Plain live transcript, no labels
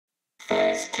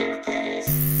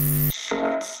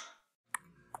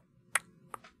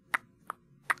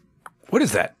What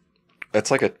is that?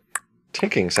 That's like a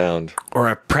ticking sound.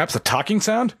 Or perhaps a talking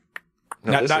sound?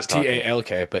 No, not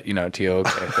T-A-L-K, but,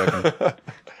 T-O-K.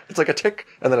 It's like a tick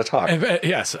and then a talk.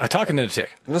 Yes, a talk and then a tick.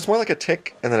 And it's more like a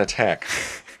tick and then a tack.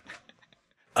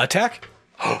 Attack?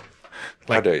 How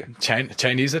dare you?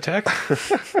 Chinese attack?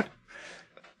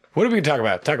 What are we going to talk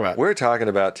about? We're talking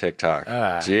about TikTok.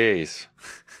 Jeez.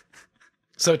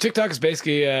 So TikTok is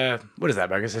basically, what is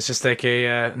that, Marcus? It's just like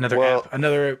another app.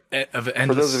 Another of an endless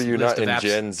for those of you not in apps.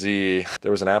 Gen Z,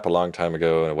 there was an app a long time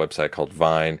ago on a website called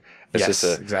Vine. It's just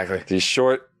exactly. These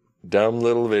short, dumb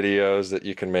little videos that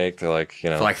you can make. They're like,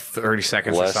 for like 30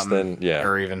 seconds or something.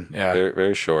 Or even, Very,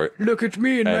 very short. Look at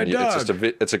me and my dog.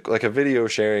 It's like a video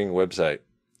sharing website.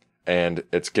 And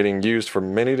it's getting used for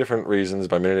many different reasons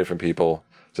by many different people.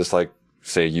 Just like,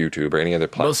 say, YouTube or any other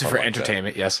platform. Mostly for like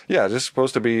entertainment, yes. Yeah, just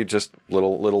supposed to be just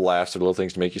little laughs or little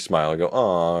things to make you smile and go,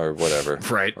 aw, or whatever.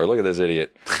 Right. Or look at this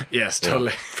idiot. Yes,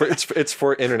 totally. It's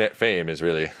for internet fame is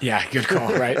really. Yeah, good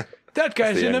call, right? That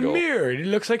guy's in a mirror and he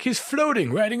looks like he's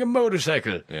floating, riding a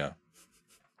motorcycle. Yeah.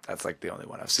 That's like the only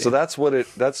one I've seen. So that's what it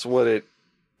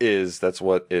is. That's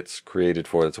what it's created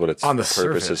for. That's what its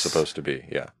purpose is supposed to be.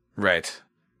 Yeah. Right.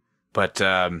 But,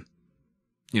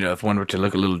 if one were to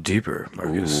look a little deeper,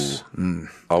 Marcus.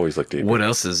 Always look deeper. What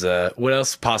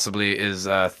else possibly is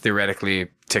theoretically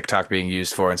TikTok being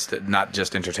used for instead, not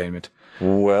just entertainment?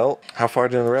 Well, how far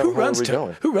down the rabbit hole are we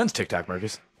going? Who runs TikTok,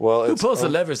 Marcus? Well, who pulls the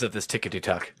levers of this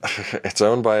tickety-tock? It's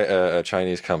owned by a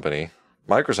Chinese company.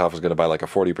 Microsoft is going to buy like a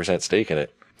 40% stake in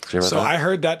it. So I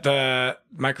heard that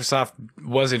Microsoft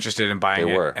was interested in buying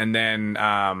it. And then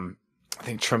I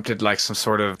think Trump did like some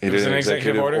sort of... It was an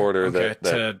executive order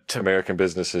that American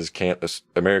businesses can't... I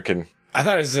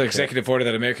thought it was an executive order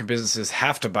that American businesses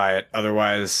have to buy it.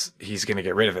 Otherwise, he's going to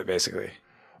get rid of it, basically.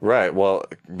 Right. Well,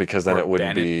 because then it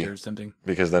wouldn't be... or something.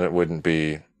 Because then it wouldn't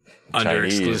be under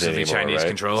exclusively Chinese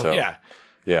control. So,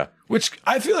 yeah. Which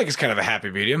I feel like is kind of a happy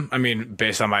medium. I mean,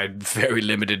 based on my very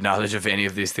limited knowledge of any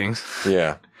of these things.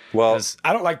 Yeah. Well,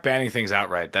 I don't like banning things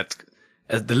outright. That's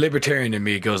the libertarian in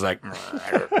me goes like,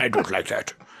 I don't like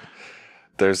that.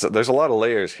 There's a lot of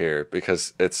layers here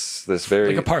because it's this very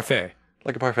like a parfait.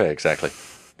 Like a parfait, exactly.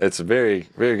 It's a very,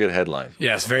 very good headline.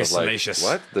 Yeah, it's very salacious.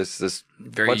 What? This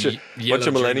very bunch of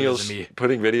millennials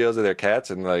putting videos of their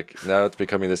cats, and like now it's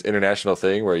becoming this international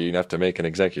thing where you have to make an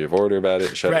executive order about it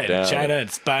and shut it down. China and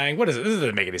spying. What is it? This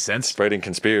doesn't make any sense. Spreading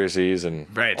conspiracies and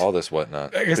all this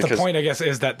whatnot. I guess the point,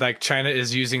 is that like China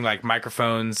is using like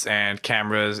microphones and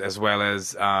cameras as well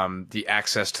as the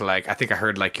access to like, I think I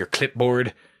heard like your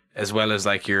clipboard. As well as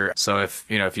like so if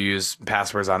you use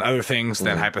passwords on other things,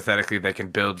 then hypothetically they can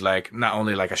build like not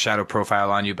only like a shadow profile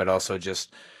on you, but also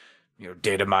just,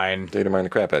 data mine the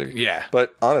crap out of you. Yeah.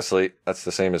 But honestly, that's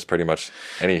the same as pretty much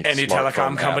any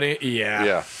telecom company. App.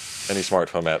 Yeah. Any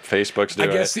smartphone app. Facebook's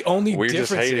doing it. I guess the only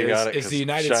difference is the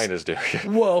United States. China's doing it.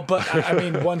 Well, but I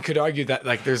mean, one could argue that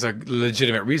like there's a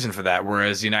legitimate reason for that,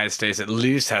 whereas the United States at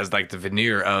least has like the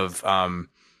veneer of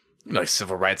like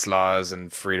civil rights laws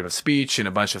and freedom of speech and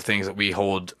a bunch of things that we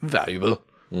hold valuable,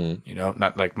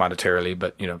 not like monetarily,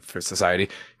 but, for society.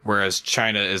 Whereas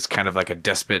China is kind of like a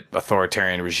despot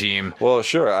authoritarian regime. Well,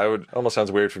 sure. Almost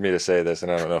sounds weird for me to say this,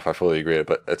 and I don't know if I fully agree,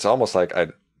 but it's almost like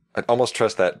I'd almost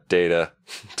trust that data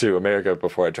to America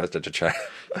before I trust it to China.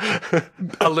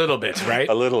 A little bit, right?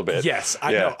 A little bit. Yes,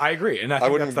 I know. I agree. And I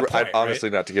think that's the point, honestly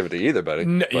not to give it to either, buddy.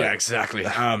 Yeah, exactly.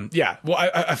 Well,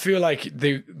 I feel like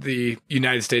the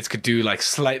United States could do like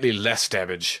slightly less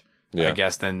damage, I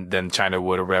guess, than China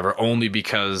would or whatever, only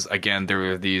because, again,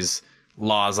 there are these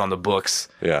laws on the books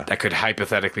that could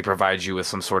hypothetically provide you with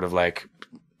some sort of like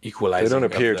equalizing. They don't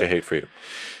appear to hate freedom.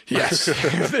 Yes,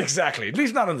 exactly. At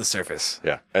least not on the surface.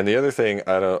 Yeah. And the other thing,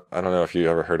 I don't know if you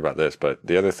ever heard about this, but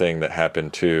the other thing that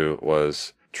happened too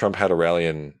was Trump had a rally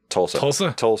in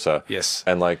Tulsa. Tulsa. Yes.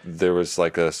 And like there was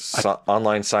like a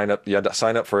online sign up. You had to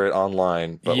sign up for it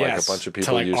online, but like a bunch of people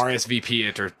to like RSVP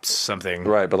it or something.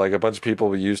 Right, but like a bunch of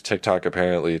people used TikTok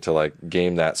apparently to like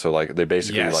game that. So like they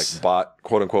basically like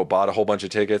quote unquote bought a whole bunch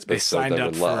of tickets, but a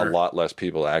lot less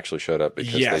people actually showed up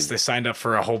because they signed up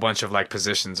for a whole bunch of like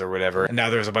positions or whatever. And now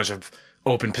there's a bunch of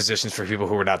open positions for people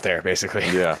who were not there, basically.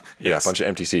 Yeah. Yeah. A bunch of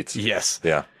empty seats. Yes.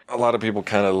 Yeah. A lot of people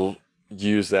kind of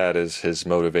use that as his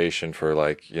motivation for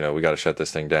like, we got to shut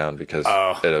this thing down because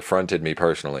it affronted me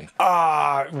personally.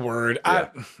 Word. Yeah.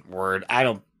 I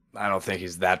don't think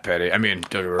he's that petty. I mean,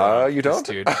 don't get me wrong. You don't?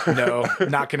 Dude. No,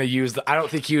 not going to use I don't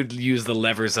think he would use the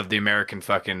levers of the American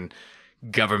fucking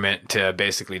government to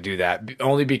basically do that.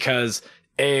 Only because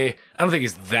I don't think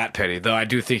he's that petty, though. I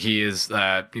do think he is.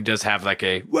 He does have like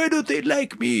a "why don't they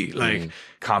like me"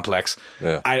 complex.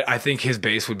 Yeah. I think his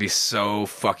base would be so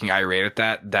fucking irate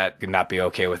at that could not be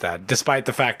okay with that. Despite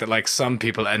the fact that like some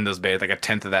people in those base, like a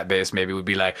tenth of that base, maybe would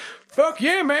be like, "Fuck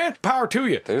yeah, man, power to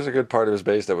you." There's a good part of his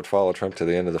base that would follow Trump to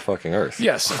the end of the fucking earth.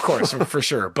 Yes, of course, for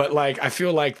sure. But like, I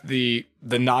feel like the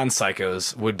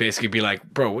non-psychos would basically be like,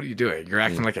 "Bro, what are you doing? You're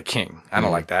acting like a king. I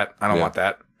don't like that. I don't want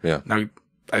that." Yeah. Now,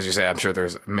 as you say, I'm sure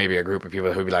there's maybe a group of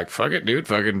people who'd be like, "Fuck it, dude,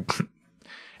 fucking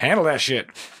handle that shit."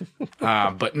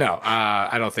 But no,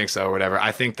 I don't think so or whatever.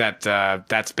 I think that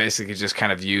that's basically just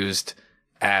kind of used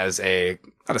as not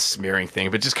a smearing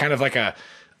thing, but just kind of like a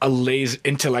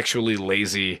intellectually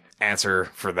lazy answer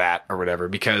for that or whatever,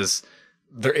 because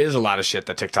there is a lot of shit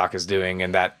that TikTok is doing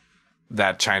and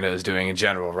that China is doing in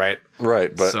general, right?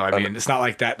 Right, but so I mean, it's not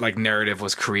like that like narrative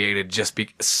was created just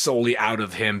solely out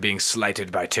of him being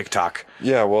slighted by TikTok.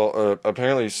 Yeah, well,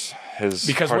 apparently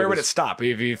because where would it stop?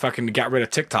 If you fucking got rid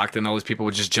of TikTok, then all these people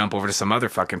would just jump over to some other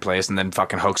fucking place and then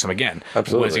fucking hoax him again.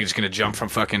 Absolutely. Was he just going to jump from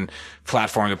fucking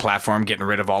platform to platform, getting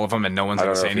rid of all of them, and no one's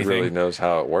going to say anything? I don't know if he really knows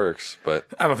how it works, but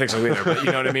I don't think so either. But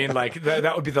you know what I mean? Like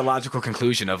that would be the logical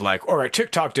conclusion of like, all right,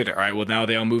 TikTok did it. All right, well now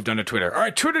they all moved on to Twitter. All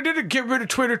right, Twitter did it. Get rid of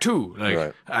Twitter too.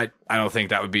 Like I don't think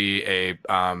that would be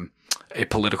a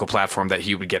political platform that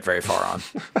he would get very far on.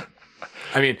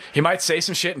 I mean, he might say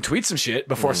some shit and tweet some shit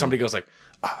before somebody goes like,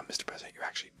 Mr. President, you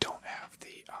actually don't have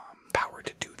the power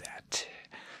to do that.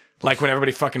 Like when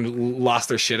everybody fucking lost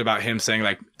their shit about him saying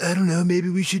like, I don't know, maybe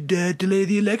we should delay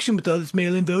the election with all this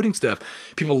mail-in voting stuff.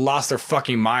 People lost their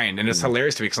fucking mind. And it's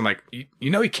hilarious to me because I'm like, you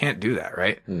know he can't do that,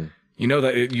 right? You know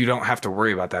that you don't have to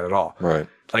worry about that at all. Right.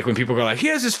 Like when people go like, he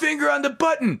has his finger on the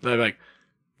button. They're like,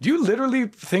 do you literally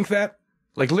think that?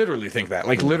 Like literally think that.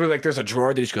 Like literally like there's a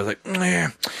drawer that just goes like,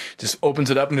 just opens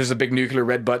it up and there's a big nuclear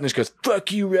red button that just goes,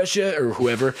 fuck you, Russia, or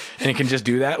whoever, and it can just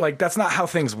do that. Like that's not how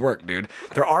things work, dude.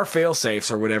 There are fail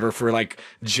safes or whatever for like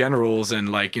generals and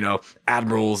like, you know,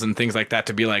 admirals and things like that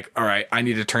to be like, all right, I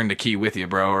need to turn the key with you,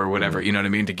 bro, or whatever. You know what I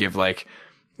mean? To give like,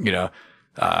 you know,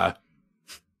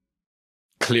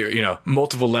 clear, you know,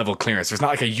 multiple level clearance. There's not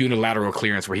like a unilateral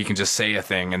clearance where he can just say a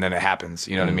thing and then it happens.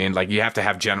 You know what I mean? Like you have to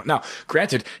have Now,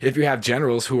 granted, if you have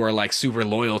generals who are like super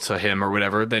loyal to him or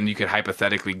whatever, then you could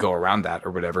hypothetically go around that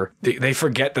or whatever. They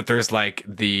forget that there's like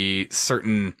the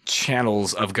certain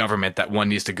channels of government that one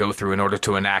needs to go through in order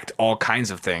to enact all kinds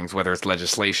of things, whether it's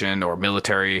legislation or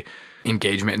military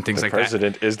engagement and things like that. The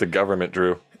president is the government,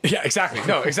 Drew. Yeah, exactly.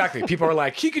 No, exactly. People are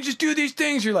like, he could just do these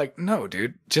things. You're like, no,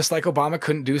 dude. Just like Obama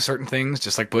couldn't do certain things,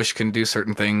 just like Bush couldn't do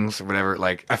certain things or whatever.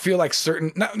 Like, I feel like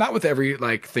not with every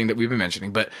like thing that we've been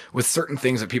mentioning, but with certain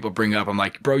things that people bring up, I'm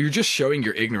like, bro, you're just showing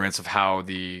your ignorance of how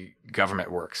the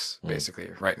government works,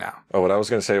 basically, right now. Oh, what I was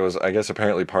going to say was, I guess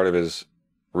apparently part of his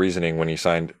reasoning when he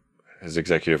signed his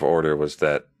executive order was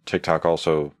that TikTok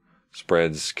also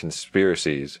spreads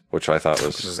conspiracies, which I thought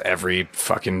was... This is every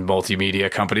fucking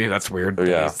multimedia company. That's weird that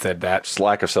he said that. Just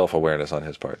lack of self-awareness on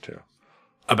his part, too.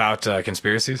 About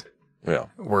conspiracies? Yeah.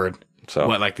 Word. So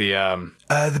what, like the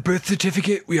birth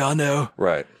certificate? We all know.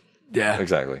 Right. Yeah.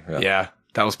 Exactly. Yeah.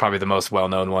 That was probably the most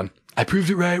well-known one. I proved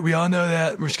it right. We all know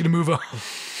that. We're just going to move on.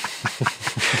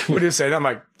 What do you say? I'm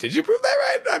like, did you prove that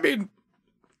right? I mean,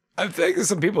 I think there's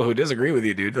some people who disagree with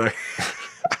you, dude. Like,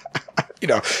 you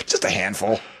know, just a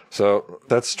handful. So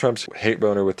that's Trump's hate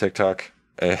boner with TikTok.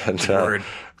 And Word.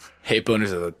 Hate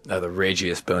boners are the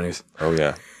ragiest boners. Oh,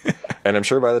 yeah. And I'm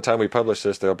sure by the time we publish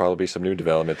this, there'll probably be some new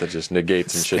development that just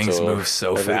negates and shits Things move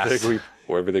so fast.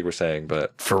 Everything we're saying,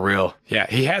 but... For real. Yeah,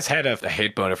 he has had a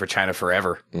hate boner for China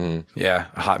forever. Yeah,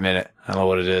 a hot minute. I don't know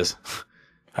what it is.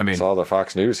 I mean... It's all the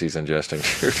Fox News he's ingesting,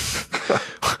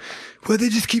 dude. Well, they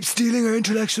just keep stealing our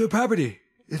intellectual property.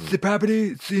 It's the property,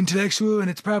 it's the intellectual, and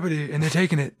it's property, and they're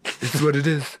taking it. It's what it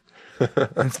is.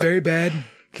 And it's very bad.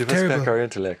 Give us back our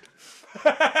intellect.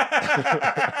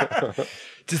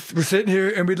 Just, we're sitting here,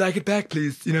 and we'd like it back,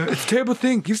 please. You know, it's a terrible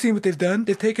thing. You've seen what they've done.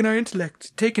 They've taken our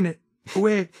intellect, taken it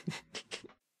away.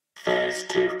 Face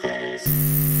to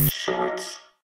face, shorts.